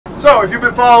So if you've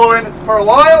been following for a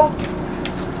while,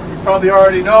 you probably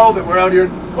already know that we're out here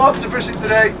lobster fishing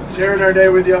today, sharing our day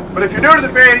with you. But if you're new to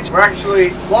the page, we're actually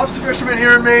lobster fishermen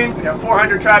here in Maine. We have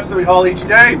 400 traps that we haul each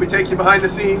day. We take you behind the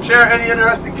scenes, share any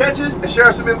interesting catches, and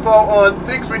share some info on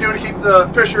things we do to keep the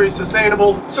fishery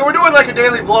sustainable. So we're doing like a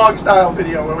daily vlog style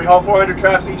video where we haul 400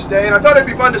 traps each day, and I thought it'd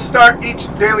be fun to start each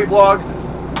daily vlog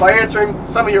by answering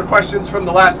some of your questions from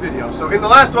the last video. So in the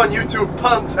last one, YouTube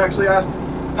punks actually asked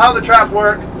how the trap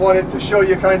works. Wanted to show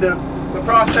you kind of the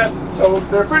process. So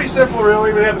they're pretty simple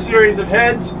really. We have a series of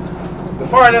heads. The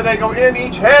farther they go in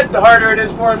each head, the harder it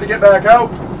is for them to get back out.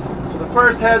 So the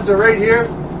first heads are right here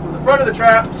in the front of the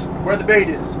traps where the bait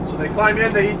is. So they climb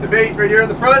in, they eat the bait right here in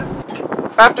the front.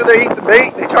 After they eat the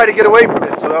bait, they try to get away from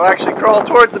it. So they'll actually crawl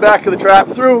towards the back of the trap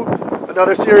through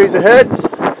another series of heads.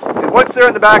 And once they're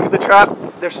in the back of the trap,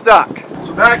 they're stuck.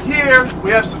 So back here,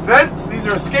 we have some vents. These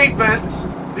are escape vents.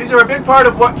 These are a big part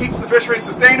of what keeps the fishery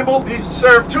sustainable. These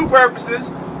serve two purposes.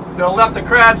 They'll let the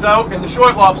crabs out and the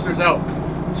short lobsters out.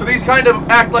 So these kind of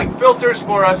act like filters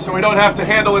for us so we don't have to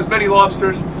handle as many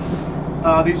lobsters.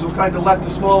 These will kind of let the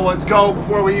small ones go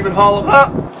before we even haul them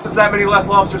up. There's that many less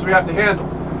lobsters we have to handle.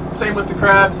 Same with the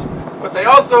crabs. But they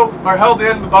also are held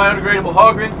in with biodegradable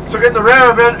hog ring. So in the rare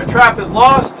event a trap is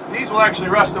lost, these will actually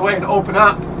rust away and open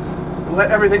up. Let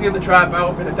everything in the trap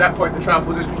out, and at that point the trap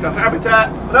will just become habitat.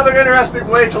 Another interesting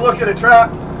way to look at a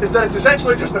trap is that it's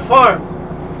essentially just a farm,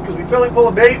 because we fill it full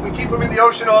of bait, we keep them in the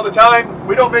ocean all the time.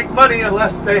 We don't make money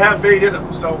unless they have bait in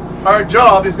them. So our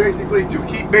job is basically to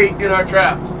keep bait in our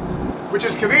traps, which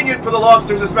is convenient for the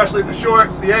lobsters, especially the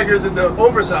shorts, the eggers, and the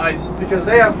oversized, because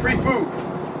they have free food.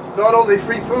 Not only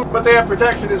free food, but they have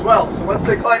protection as well. So once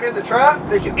they climb in the trap,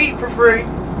 they can eat for free.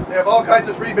 They have all kinds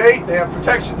of free bait. They have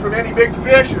protection from any big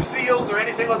fish or seals or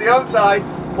anything on the outside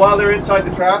while they're inside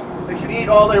the trap. They can eat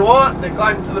all they want. They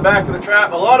climb to the back of the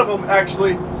trap. A lot of them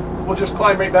actually will just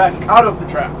climb right back out of the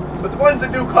trap. But the ones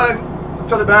that do climb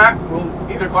to the back will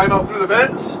either climb out through the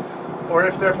vents, or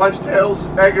if they're punch tails,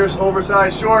 eggers,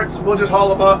 oversized shorts, we'll just haul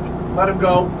them up, let them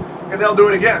go, and they'll do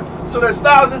it again. So there's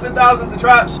thousands and thousands of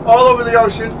traps all over the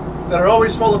ocean that are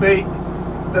always full of bait,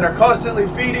 that are constantly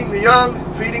feeding the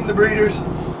young, feeding the breeders.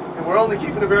 And we're only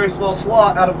keeping a very small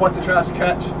slot out of what the traps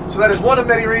catch. So that is one of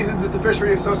many reasons that the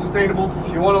fishery is so sustainable.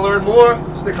 If you want to learn more,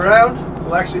 stick around.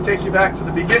 We'll actually take you back to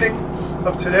the beginning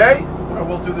of today, or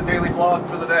we'll do the daily vlog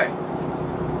for the day.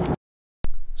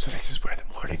 So this is where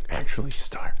the morning actually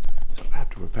starts. So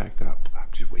after we're packed up, I'm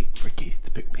just waiting for Keith to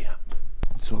pick me up.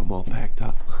 So I'm all packed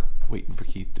up, waiting for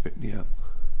Keith to pick me up.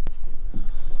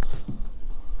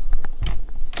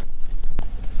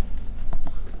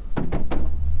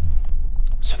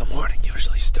 So the morning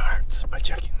usually starts by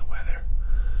checking the weather.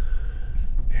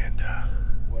 And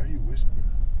Why are you whispering?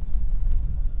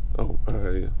 Oh, I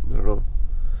don't know.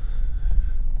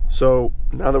 So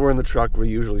now that we're in the truck, we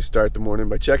usually start the morning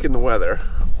by checking the weather.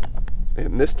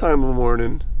 And this time of the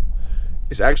morning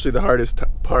is actually the hardest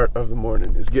part of the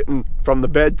morning, is getting from the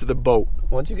bed to the boat.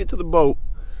 Once you get to the boat,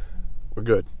 we're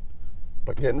good.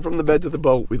 But getting from the bed to the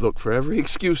boat, we look for every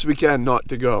excuse we can not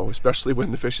to go, especially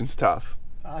when the fishing's tough.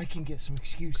 I can get some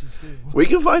excuses too. We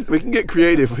can get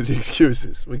creative with the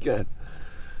excuses. We can.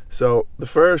 So the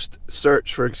first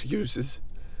search for excuses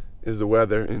is the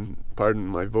weather, and pardon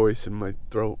my voice and my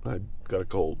throat, I've got a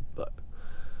cold. But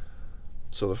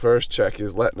so the first check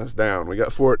is letting us down. We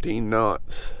got 14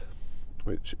 knots,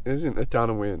 which isn't a ton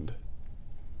of wind.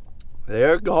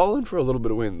 They're calling for a little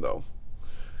bit of wind though.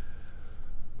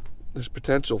 There's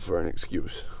potential for an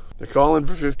excuse. They're calling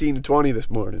for 15 to 20 this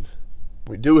morning.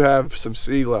 We do have some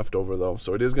sea left over though,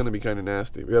 so it is going to be kind of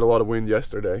nasty. We had a lot of wind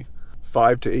yesterday,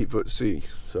 5 to 8 foot sea.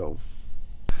 So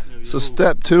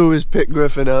step 2 is pick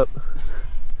Griffin up.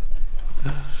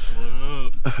 What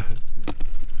up?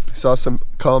 I saw some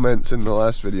comments in the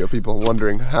last video, people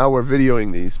wondering how we're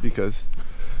videoing these, because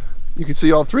you can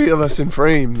see all three of us in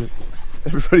frame.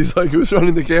 Everybody's like, who's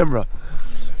running the camera?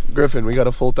 Griffin, we got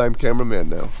a full-time cameraman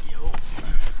now.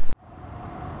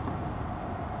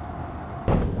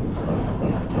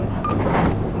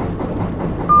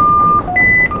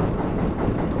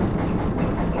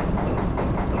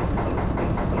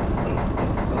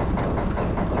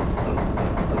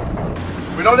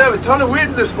 We don't have a ton of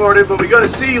wind this morning, but we got a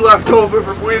sea left over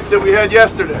from wind that we had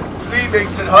yesterday. Sea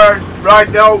makes it hard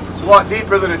riding out. It's a lot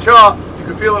deeper than a chop. You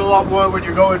can feel it a lot more when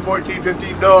you're going 14,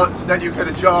 15 knots than you can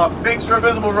a chop. Makes for a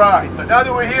miserable ride. But now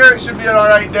that we're here, it should be an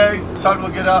alright day. The sun will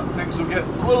get up, things will get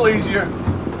a little easier.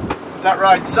 That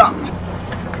ride sucked.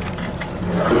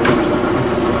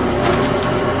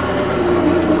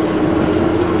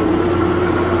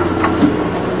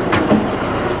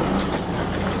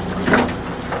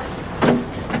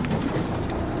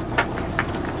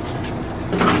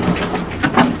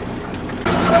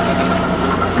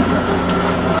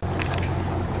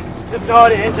 No,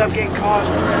 it ends up getting caught.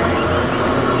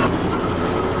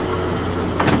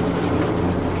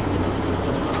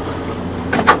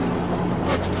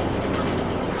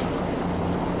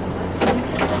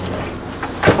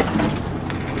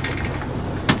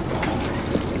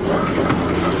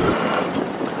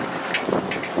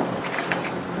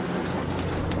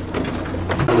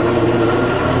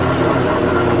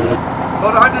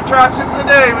 About 100 traps into the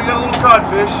day, we got a little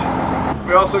codfish.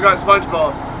 We also got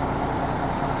SpongeBob.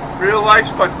 Real life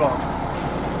SpongeBob.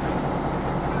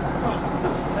 Oh,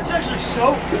 that's actually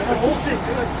so good. That holds it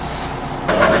good.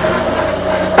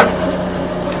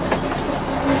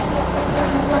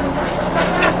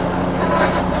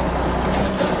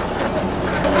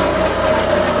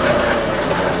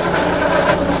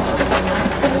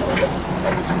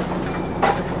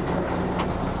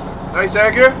 Nice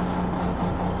egger.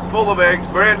 Full of eggs,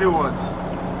 brand new ones.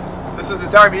 This is the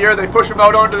time of year they push them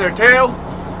out onto their tail.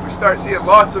 We start seeing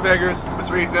lots of eggers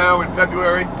between now and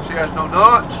February. She has no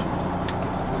notch.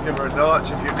 We'll give her a notch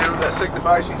if you're new. That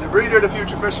signifies she's a breeder to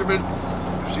future fishermen.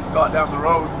 If she's caught down the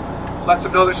road, lets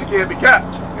them know that she can't be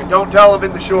kept. And don't tell them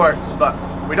in the shorts, but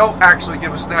we don't actually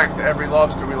give a snack to every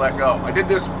lobster we let go. I did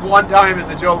this one time as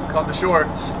a joke on the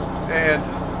shorts, and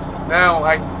now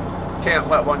I can't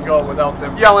let one go without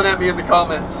them yelling at me in the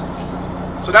comments.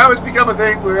 So now it's become a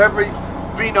thing where every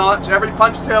V-notch, every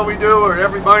punch tail we do, or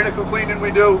every barnacle cleaning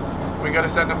we do, we gotta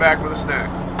send them back with a snack.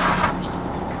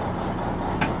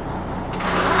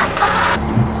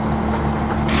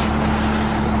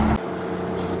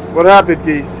 What happened,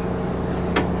 Keith?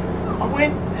 I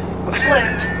went,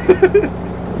 slipped,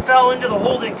 fell into the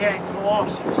holding tank for the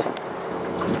lobsters.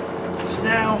 So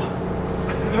now,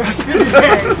 for the rest of the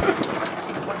day,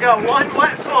 I've got one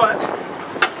wet foot.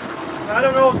 I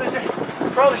don't know if there's a,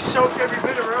 probably soaked every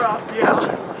bit of her up, yeah.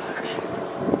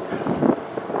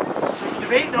 So I'm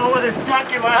debating on whether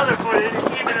dunking my other foot in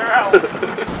and even her out.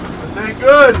 This ain't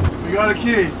good. We got a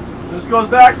key. This goes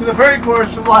back to the prank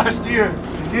course from last year.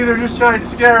 He's either just trying to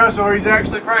scare us or he's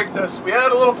actually pranked us. We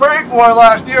had a little prank war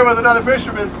last year with another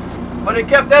fisherman, but it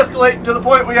kept escalating to the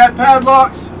point we had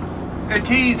padlocks and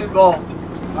keys involved.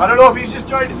 I don't know if he's just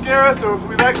trying to scare us or if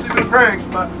we've actually been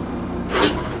pranked, but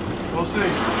we'll see.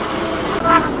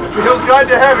 It feels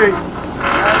kind of heavy.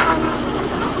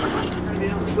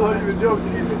 It's not even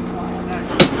joking either.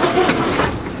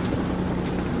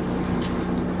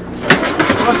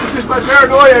 Unless it's just my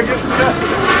paranoia getting the best of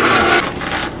it.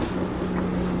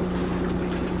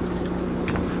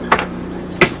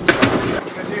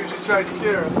 Trying to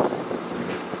scare us.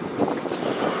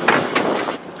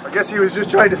 I guess he was just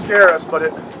trying to scare us, but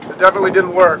it definitely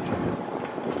didn't work.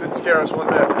 It didn't scare us one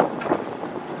bit.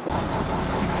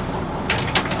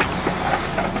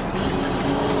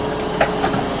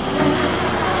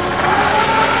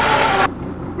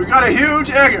 We got a huge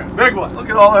egger, big one. Look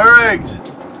at all of her eggs.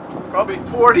 Probably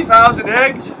 40,000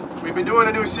 eggs. We've been doing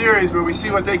a new series where we see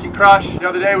what they can crush. The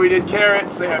other day we did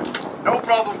carrots. They have no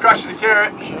problem crushing a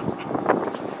carrot.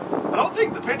 I don't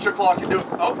think the pincher claw can do it.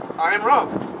 Oh, I am wrong.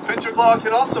 Pincher claw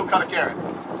can also cut a carrot.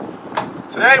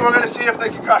 Today we're going to see if they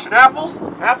can crush an apple.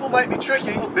 Apple might be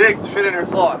tricky, big to fit in her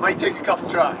claw. It might take a couple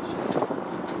tries.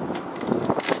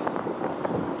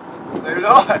 Maybe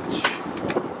not.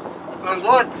 There's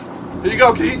one. Here you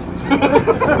go, Keith. Could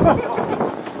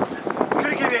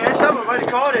have given you a heads up, I might have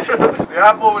caught it. The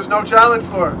apple was no challenge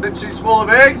for her. Since she's full of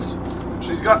eggs,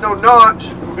 she's got no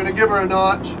notch. We're going to give her a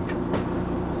notch.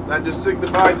 That just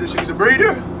signifies that she's a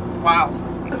breeder. Wow.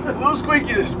 A little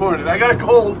squeaky this morning. I got a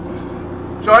cold.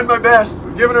 Tried my best.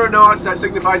 We've given her a notch. That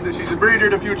signifies that she's a breeder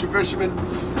to future fishermen.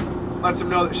 Lets them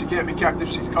know that she can't be kept if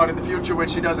she's caught in the future when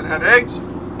she doesn't have eggs.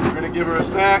 We're going to give her a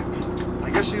snack. I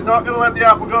guess she's not going to let the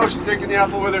apple go. She's taking the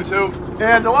apple with her too.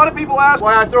 And a lot of people ask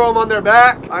why I throw them on their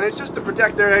back. And it's just to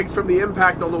protect their eggs from the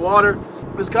impact on the water.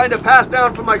 It was kind of passed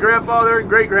down from my grandfather and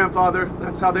great-grandfather.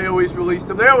 That's how they always released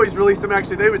them. They always released them,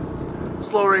 actually. They would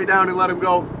slow right down and let them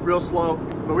go real slow.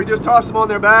 But we just toss them on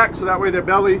their back so that way their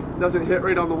belly doesn't hit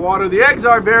right on the water. The eggs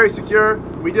are very secure.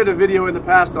 We did a video in the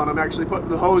past on them, actually putting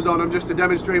the hose on them just to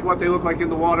demonstrate what they look like in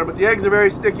the water. But the eggs are very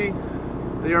sticky.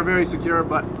 They are very secure,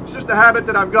 but it's just a habit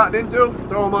that I've gotten into.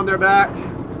 Throw them on their back.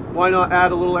 Why not add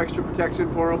a little extra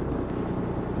protection for them?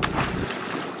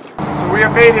 So we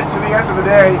have made it to the end of the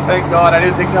day. Thank God. I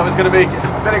didn't think I was going to make it.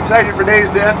 I've been excited for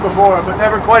days to end before, but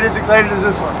never quite as excited as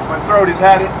this one. My throat has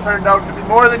had it. Turned out to be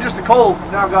more than just a cold.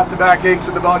 Now I've got the back aches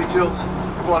and the body chills.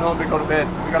 I'm going home to go to bed.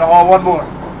 We got to haul one more.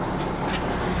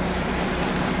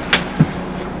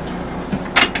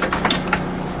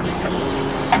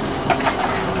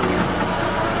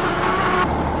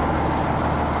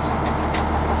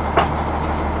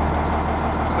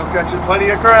 Still catching plenty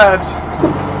of crabs.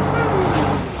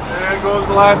 goes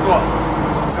the last one.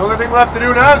 The only thing left to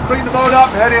do now is clean the boat up,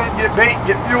 head in, get bait,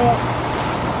 get fuel,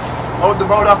 load the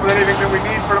boat up with anything that we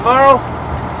need for tomorrow,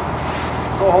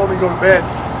 go home and go to bed.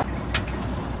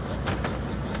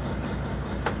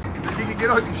 If you can get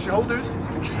on your shoulders,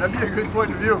 that'd be a good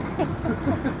point of view.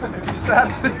 If you sat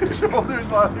on your shoulders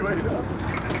while you wait up,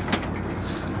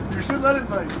 you should let it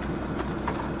bite.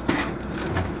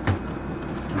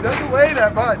 He doesn't weigh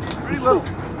that much, he's pretty little.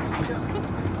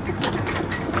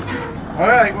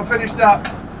 Alright, we're finished up.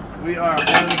 We are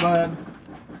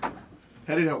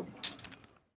headed home.